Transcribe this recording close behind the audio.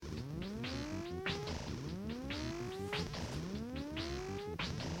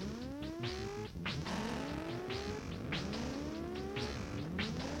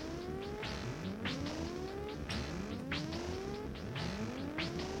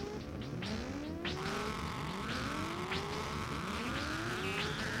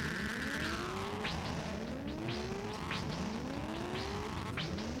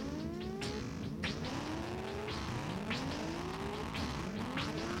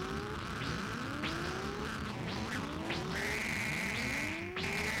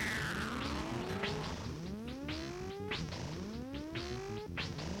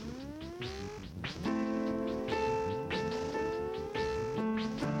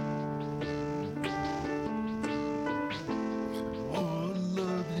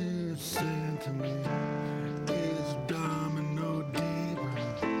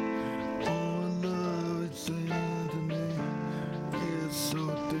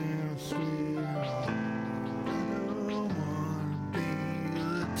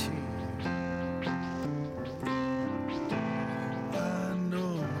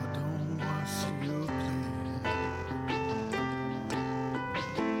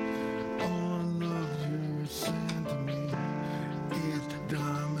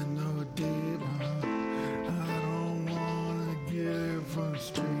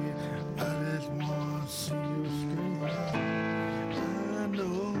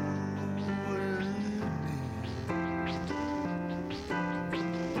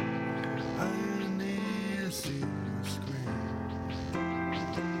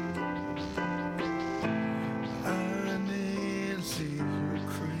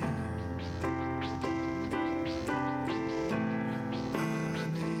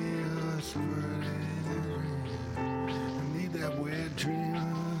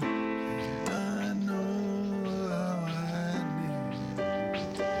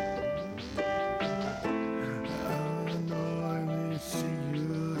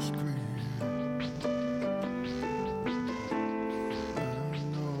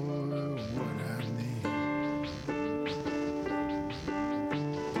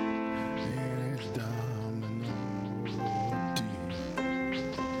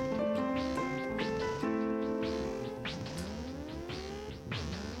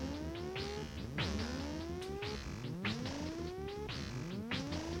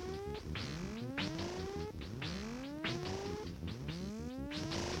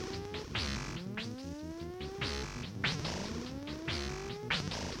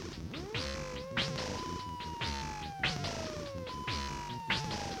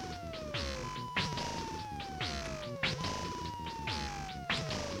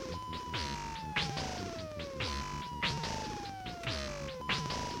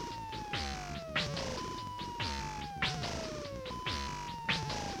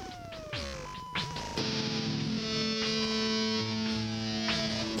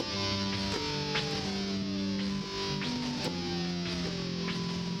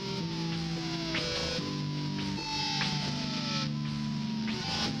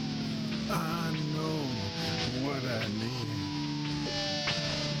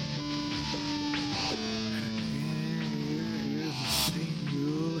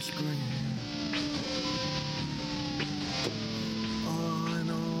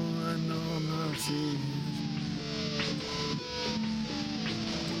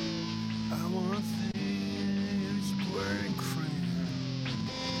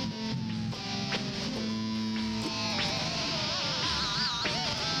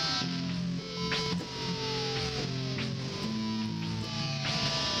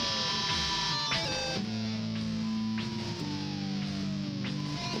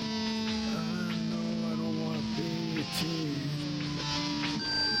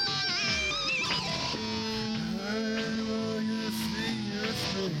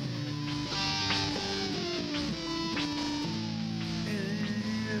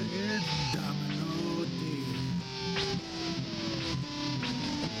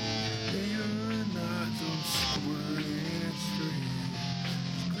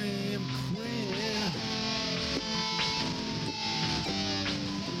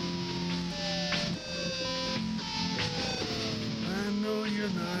you're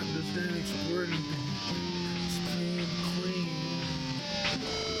not the next word steam clean.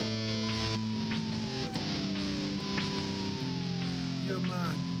 You're my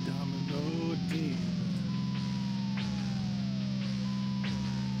domino deep.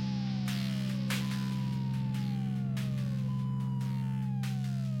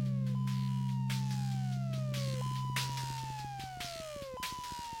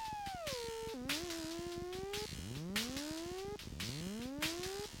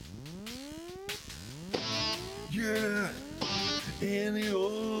 Yeah, any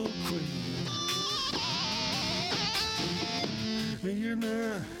old queen. And you're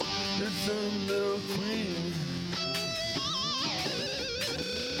not just some little queen.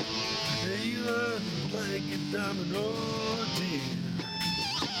 And you are like a domino dear.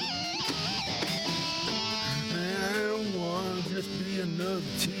 And I don't want to just be another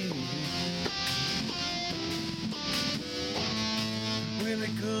team. When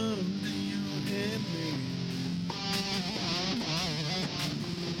it comes to you and me,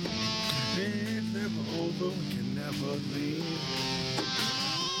 it's never over, we can never leave.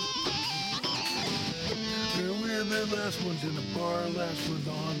 And we're the last ones in the bar, last ones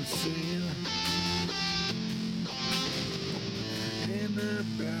on the scene. In the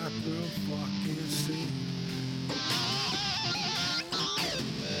bathroom fucking scene.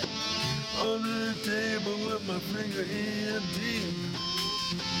 Under the table with my finger in deep.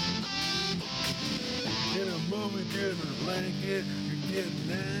 In a movie theater blanket, you're getting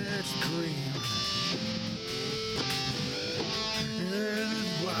ice cream. And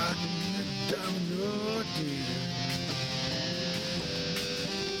it's watching the domino dear.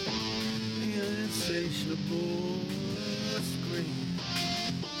 The insatiable scream.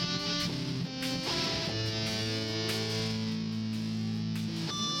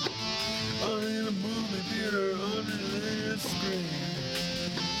 In a movie theater under the screen.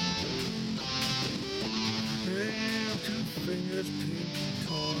 And 2 fingers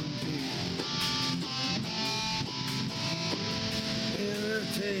ping-pong deep. And the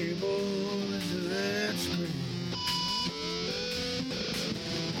table is that screen.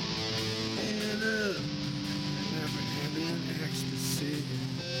 And never having ecstasy.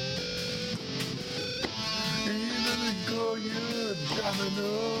 And you let it go, you're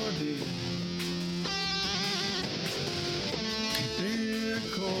domino deep. And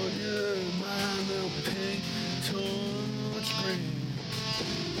call you my little pink torn screen.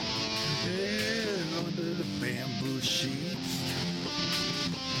 And under the bamboo sheets.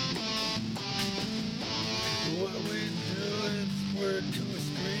 What we do is word to a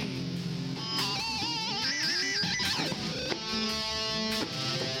screen.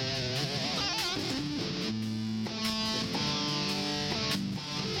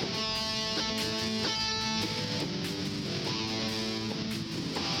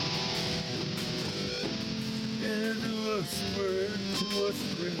 And to a word to a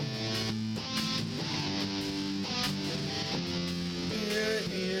screen. Yeah,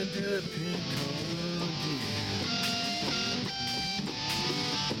 into the pink hole.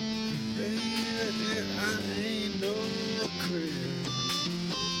 Baby, I ain't no crib.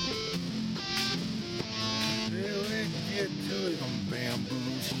 Then we get to it on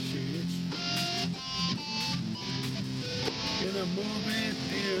bamboo sheets. In a movie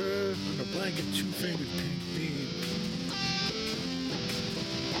theater, on a blanket, 2 fingers pink deep.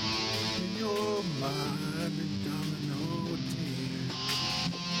 In your mind, the domino dear.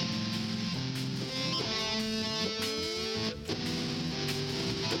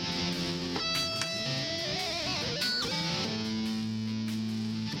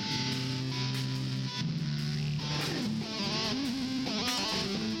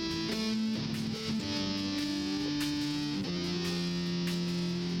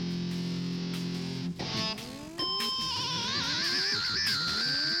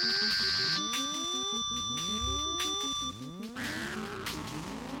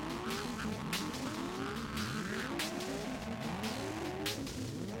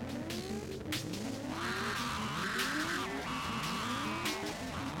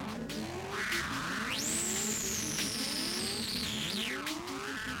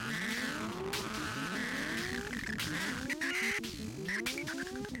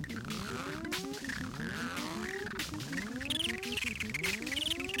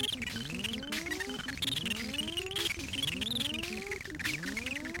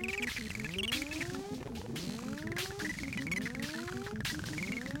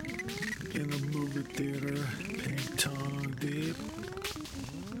 In the movie theater, pink tongue deep.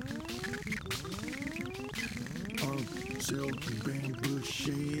 On silk and bamboo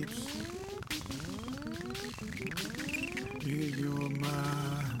sheets. Yeah, you're mine.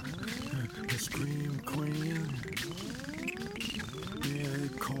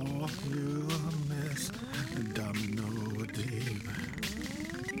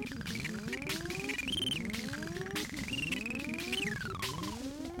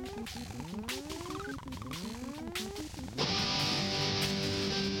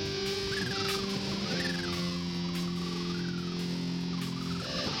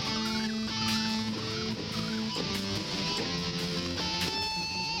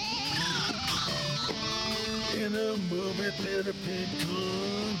 In a movie theater, pink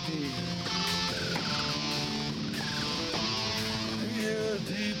tongue deep. Yeah,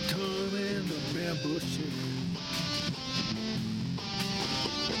 deep tongue in the bamboo shade.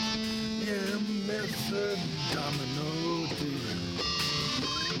 Yeah, Mr. Domino dear.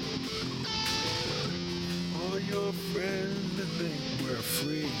 All your friends that think we're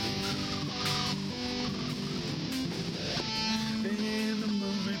free. In the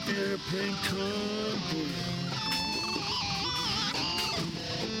movie theater, pink tongue dear.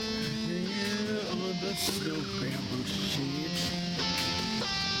 The silk bamboo sheets.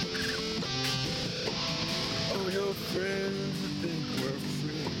 All your friends think we're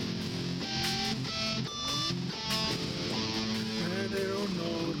free, and they don't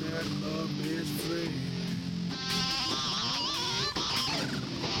know that love is free.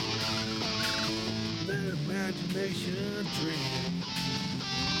 Let imagination dream.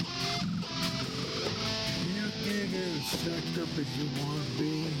 You can get as sucked up as you want to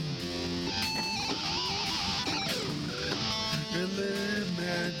be. And the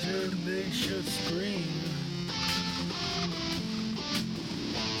imagination scream.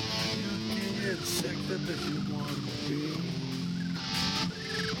 You can get sick up if you want to be.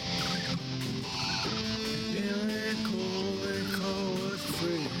 Feeling cold and call us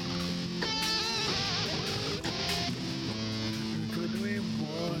free. Could we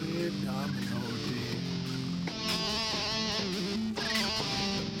want it domino deep?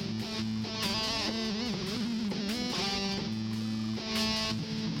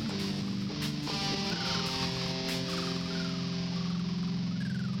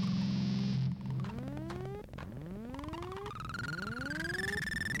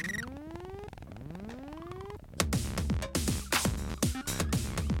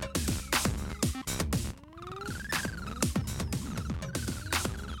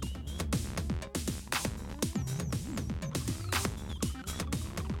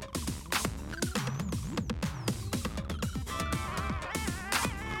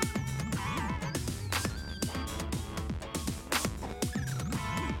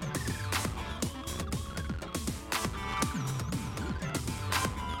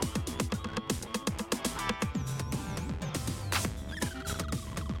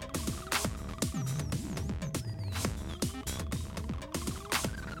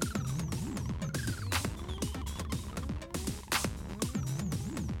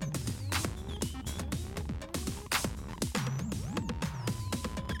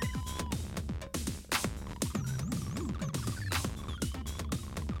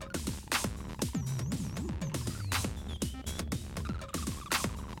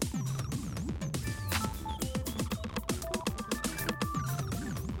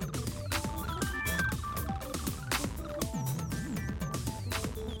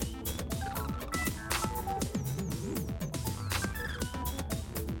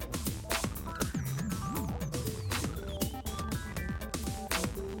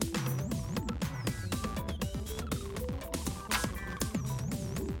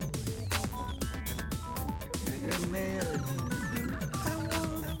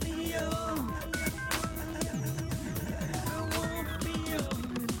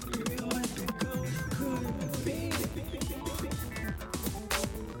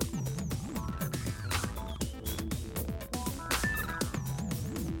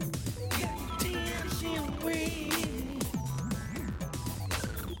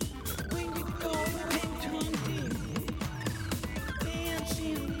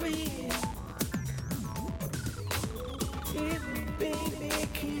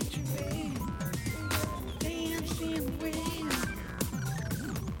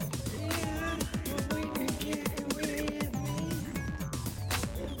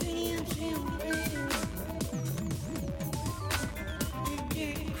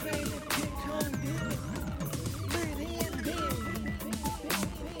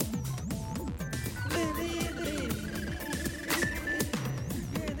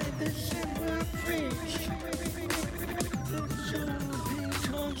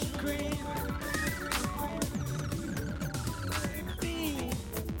 Scream.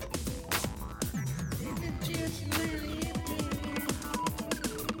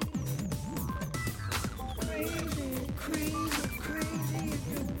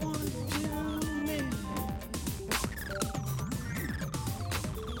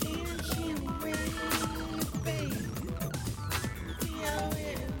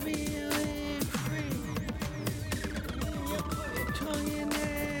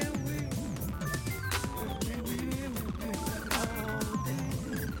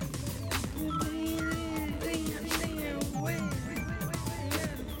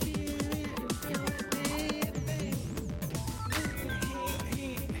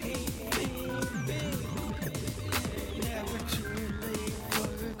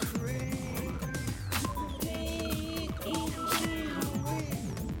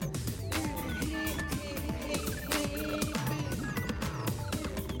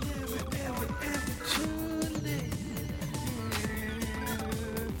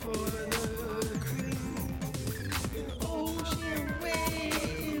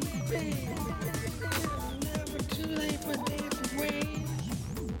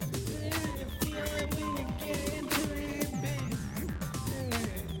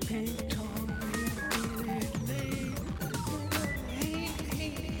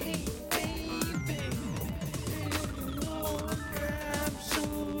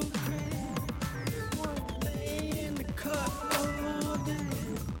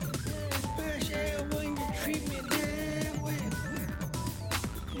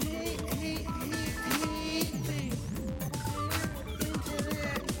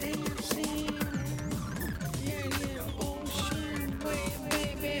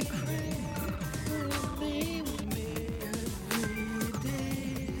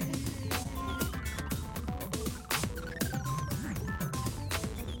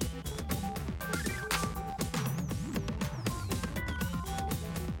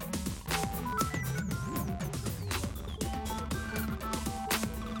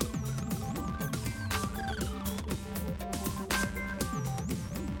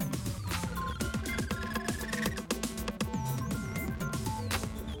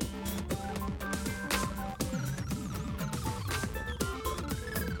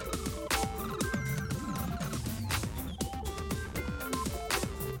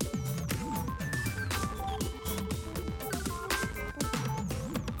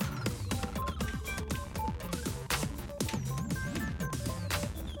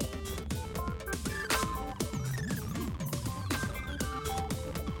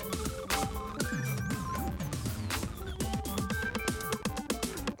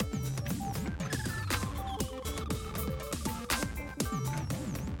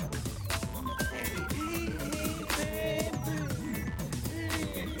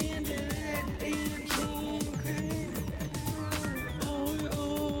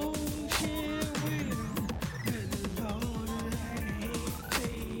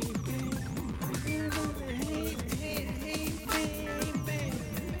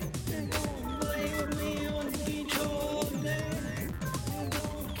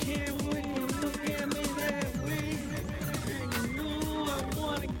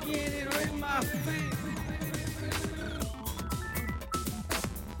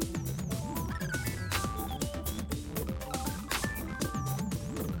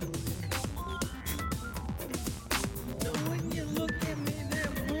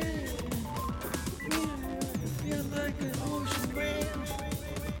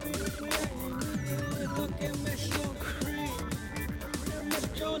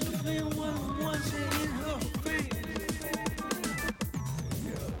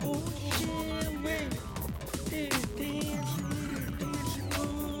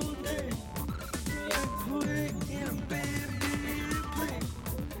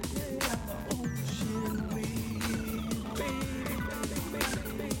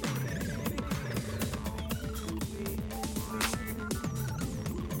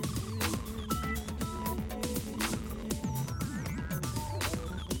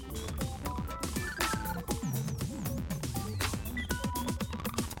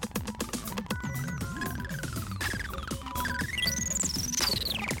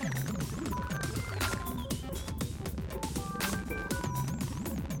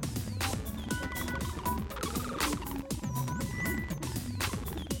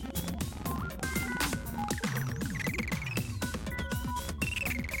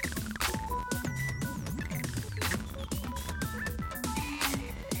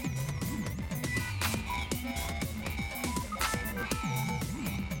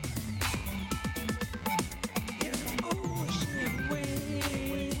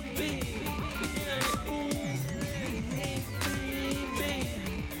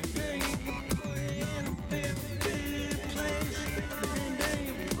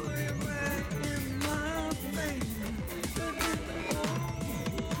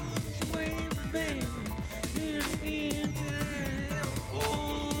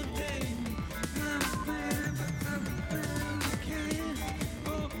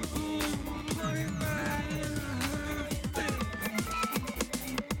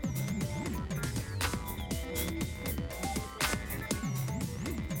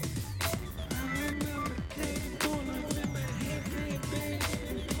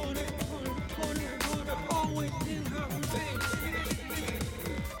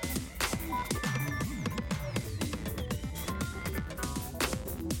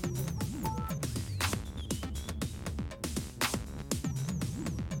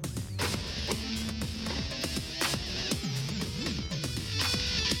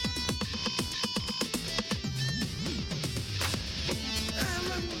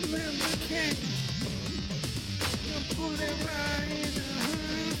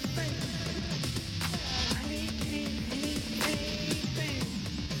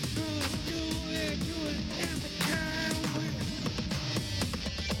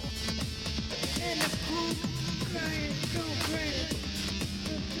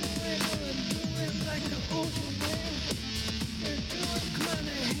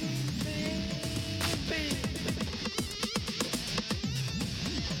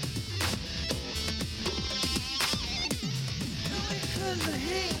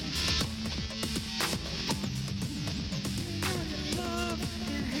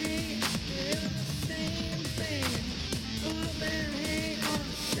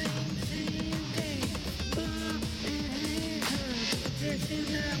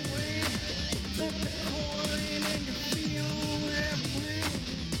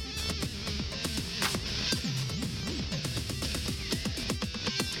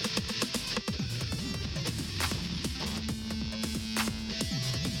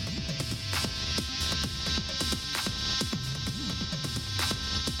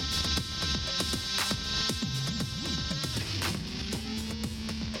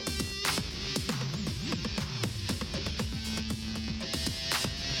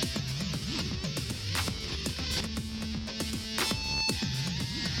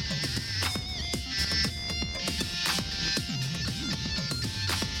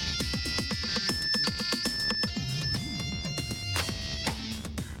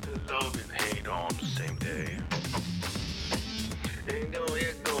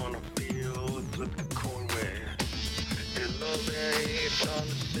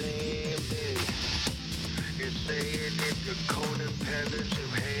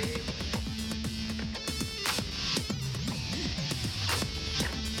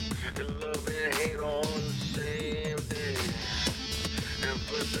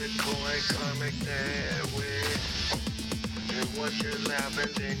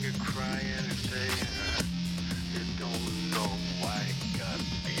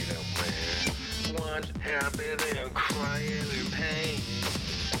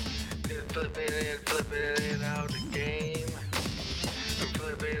 Flipping it out the game.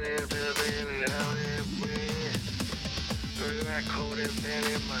 Flipping it living out in way. My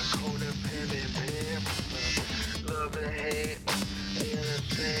codependent, my codependent man. Love and hate in the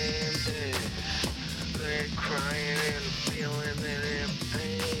same day. They're crying and feeling it in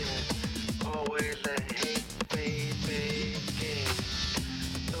pain. Always a hate, baby, game.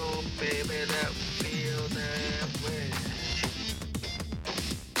 No, baby, that feel that way.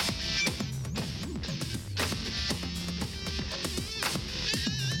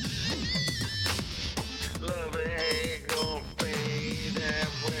 Love and hate gon' be that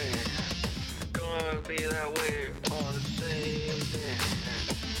way. Gonna be that way on the same day.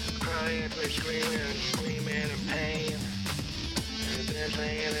 Crying, screaming, screaming in pain. And then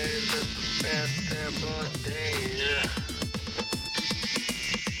saying it's the best ever day. Yeah.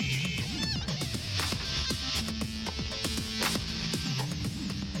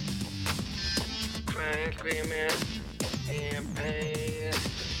 Crying, screaming in pain.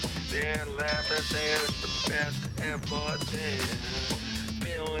 They're laughing, saying it's the best ever day.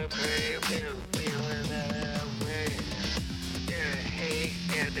 Feeling crazy, feeling that way.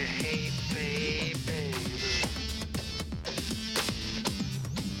 Yeah, the hate, baby.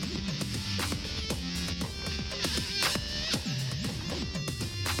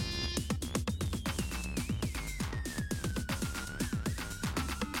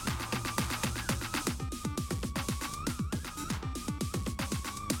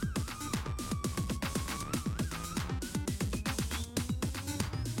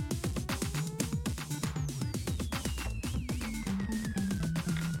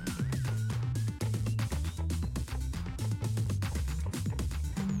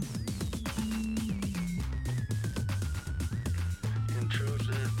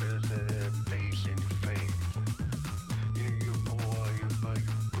 Intrusive is a bass in your face. You boy,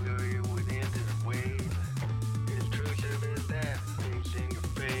 you would enter the wave. Intrusive is that bass in your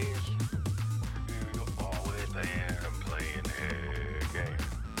face. You're always there playing the game.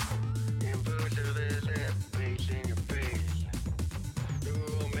 Intrusive is that bass in your face.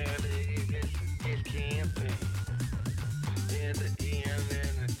 Oh man, it can't be. In the end,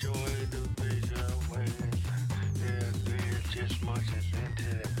 and enjoy the visual ways. There's just much as into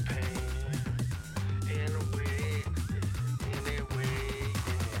the pain. In a way,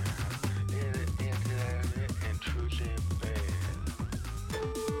 yeah. Into that intrusive bed.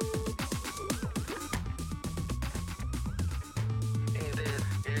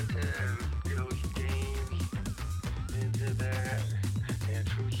 Into those games. Into that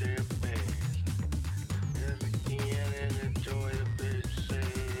intrusive bed. And enjoy the big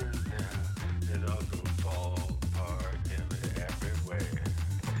scene. It all can fall apart in every way.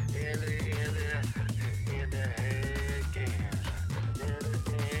 In the head games. In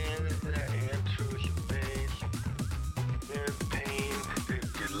the intrusive base. In pain, if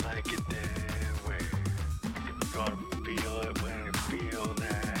you like it that way. You're gonna feel it when you feel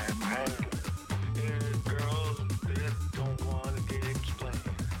that pain. And girls that don't wanna get explained.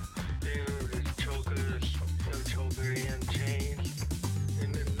 They're the chokers, the choker in chains. And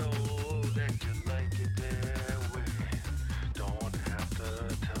they know that you like it that way. Don't have to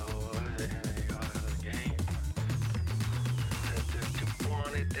tell any other game. That you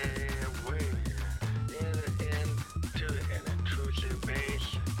want it that way. Into an intrusive bass.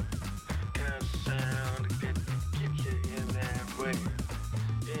 Kind of sound that gets you in that way.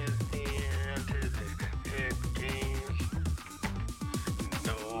 Into the head games.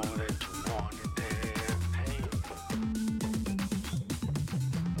 Know that you want it that pain.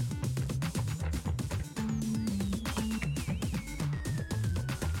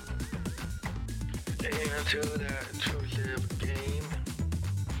 Into that intrusive game.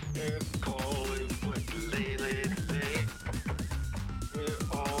 And call it what lately late.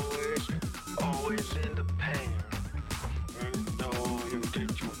 Always in the pain. And know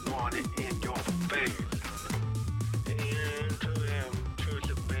that you want it in your face. Into them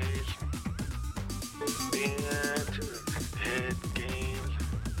intrusive base. Into the head games.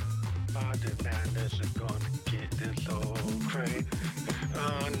 The madness is gonna get this all crazy.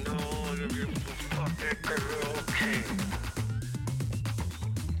 I know that you fuck that girl, okay.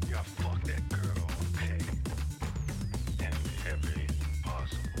 Yeah, fuck that girl, okay. In every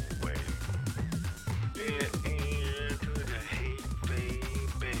possible way. Into the hate,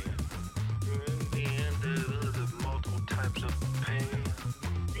 baby. Into the multiple types of pain.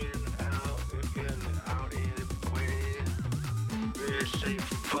 In and out, in way. Very safe,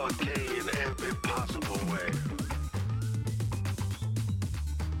 fucking in every possible way.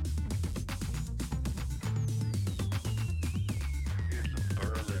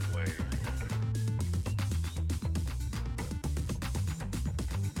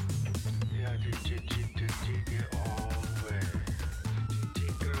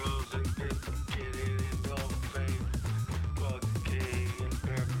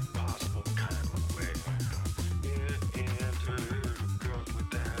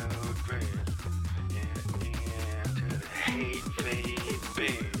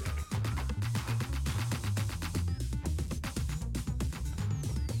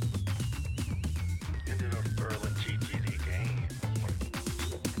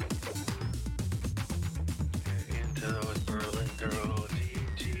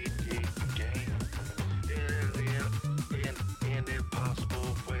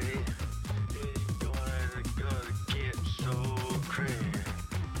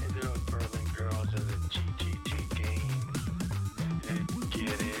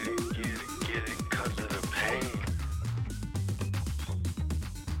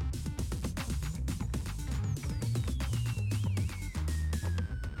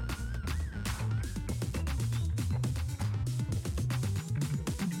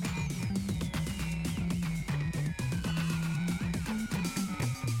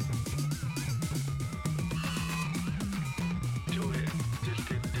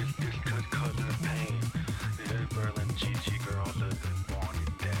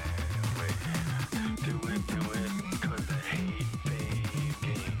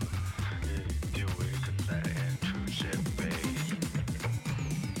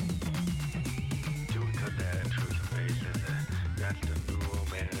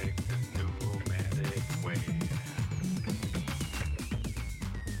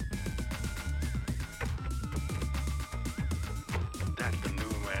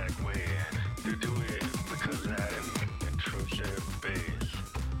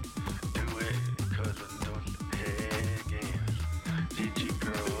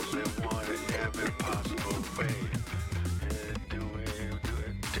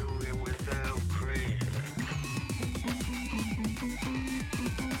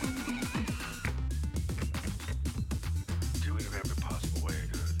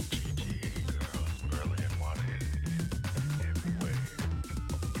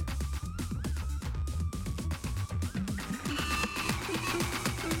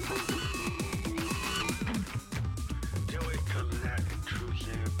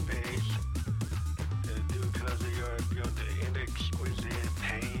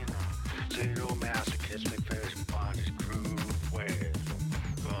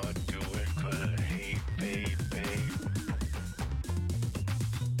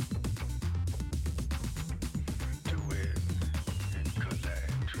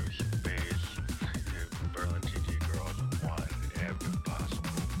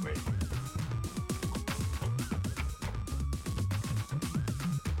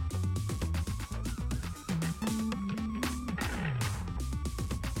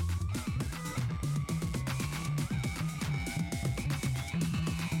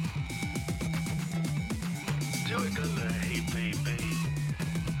 nigga, hey baby.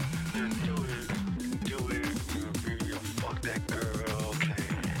 Just do it, you fuck that girl.